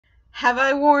Have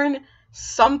I worn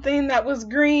something that was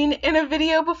green in a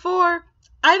video before?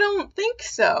 I don't think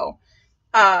so.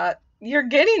 You're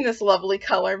getting this lovely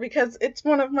color because it's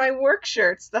one of my work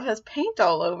shirts that has paint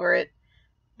all over it,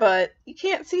 but you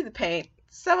can't see the paint,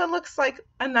 so it looks like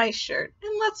a nice shirt.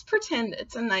 And let's pretend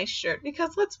it's a nice shirt,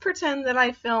 because let's pretend that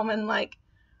I film in like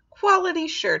quality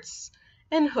shirts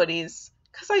and hoodies,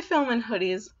 because I film in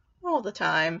hoodies all the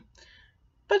time.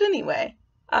 But anyway,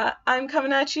 I'm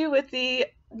coming at you with the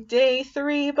Day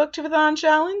 3 Booktubeathon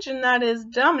challenge, and that is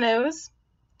Dominoes.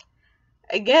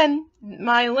 Again,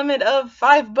 my limit of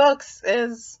 5 books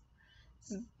is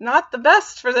not the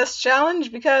best for this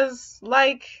challenge because,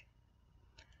 like,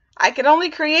 I could only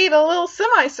create a little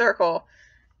semicircle.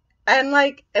 And,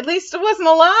 like, at least it wasn't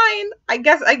a line. I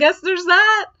guess there's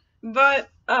that. But,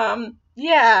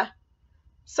 yeah.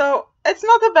 So, it's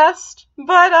not the best,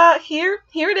 but, here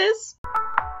it is.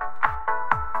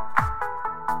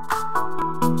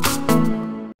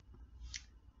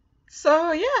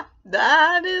 So yeah,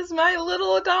 that is my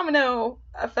little domino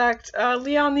effect.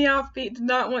 Leon the Offbeat did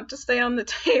not want to stay on the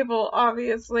table,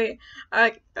 obviously.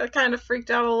 I kind of freaked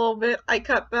out a little bit. I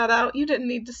cut that out. You didn't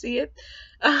need to see it.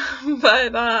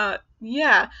 But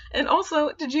yeah. And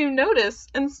also, did you notice,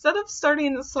 instead of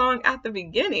starting the song at the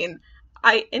beginning,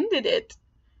 I ended it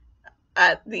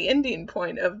at the ending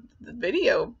point of the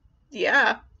video.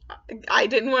 Yeah. I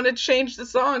didn't want to change the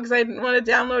song because I didn't want to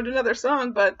download another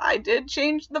song, but I did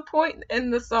change the point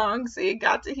in the song, so you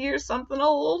got to hear something a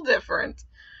little different.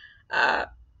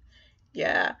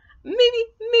 Yeah,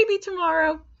 maybe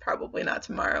tomorrow, probably not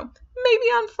tomorrow, maybe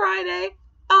on Friday,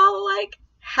 I'll, like,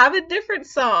 have a different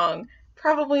song.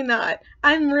 Probably not.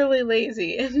 I'm really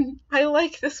lazy, and I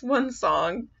like this one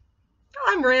song.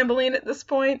 I'm rambling at this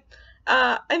point.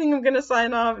 I think I'm gonna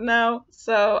sign off now,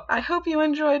 so I hope you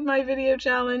enjoyed my video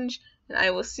challenge, and I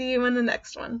will see you in the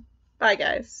next one. Bye,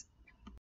 guys.